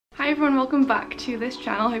everyone, welcome back to this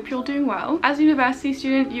channel. Hope you're all doing well. As a university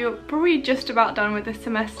student, you're probably just about done with this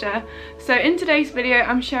semester. So in today's video,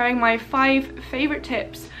 I'm sharing my 5 favourite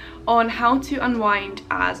tips on how to unwind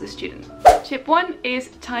as a student. Tip 1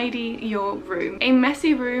 is tidy your room. A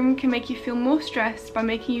messy room can make you feel more stressed by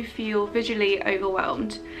making you feel visually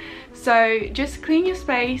overwhelmed. So just clean your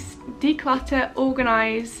space, declutter,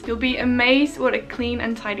 organise. You'll be amazed what a clean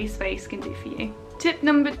and tidy space can do for you. Tip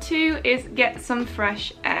number 2 is get some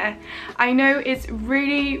fresh air. I know it's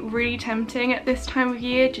really tempting at this time of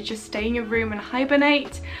year to just stay in your room and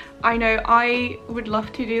hibernate. I know I would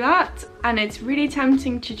love to do that, and it's really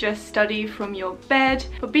tempting to just study from your bed,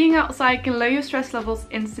 but being outside can lower your stress levels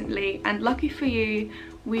instantly, and lucky for you,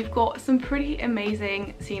 we've got some pretty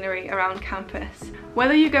amazing scenery around campus.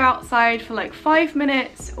 Whether you go outside for like 5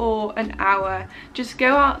 minutes or an hour, just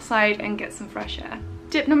go outside and get some fresh air.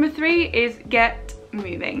 Tip number 3 is get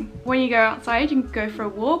moving. When you go outside, you can go for a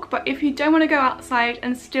walk, but if you don't want to go outside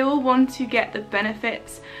and still want to get the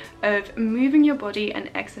benefits of moving your body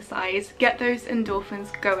and exercise, get those endorphins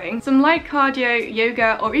going, some light cardio,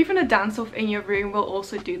 yoga, or even a dance-off in your room will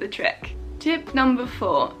also do the trick. Tip number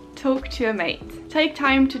 4, talk to a mate. Take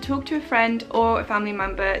time to talk to a friend or a family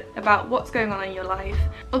member about what's going on in your life.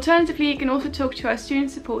 Alternatively, you can also talk to our student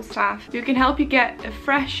support staff who can help you get a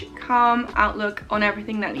fresh, calm outlook on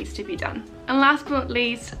everything that needs to be done. And last but not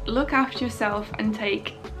least, look after yourself and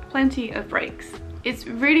take plenty of breaks. It's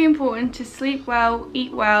really important to sleep well,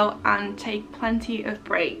 eat well, and take plenty of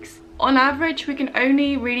breaks. On average, we can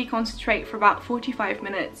only really concentrate for about 45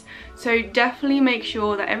 minutes, so definitely make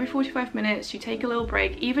sure that every 45 minutes you take a little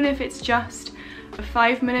break, even if it's just a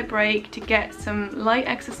 5-minute break to get some light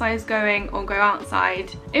exercise going or go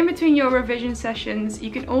outside. In between your revision sessions, you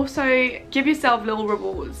can also give yourself little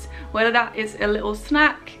rewards, whether that is a little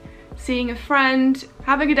snack, seeing a friend,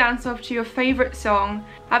 having a dance off to your favourite song.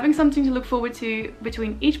 Having something to look forward to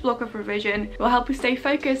between each block of revision will help you stay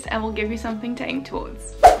focused and will give you something to aim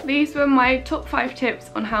towards. These were my top 5 tips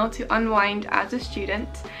on how to unwind as a student.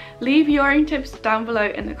 Leave your own tips down below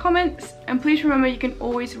in the comments, and please remember you can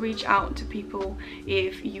always reach out to people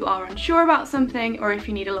if you are unsure about something or if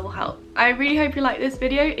you need a little help. I really hope you liked this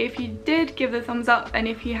video. If you did, give it a thumbs up, and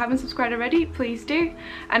if you haven't subscribed already, please do,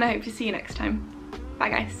 and I hope to see you next time. Bye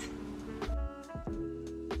guys.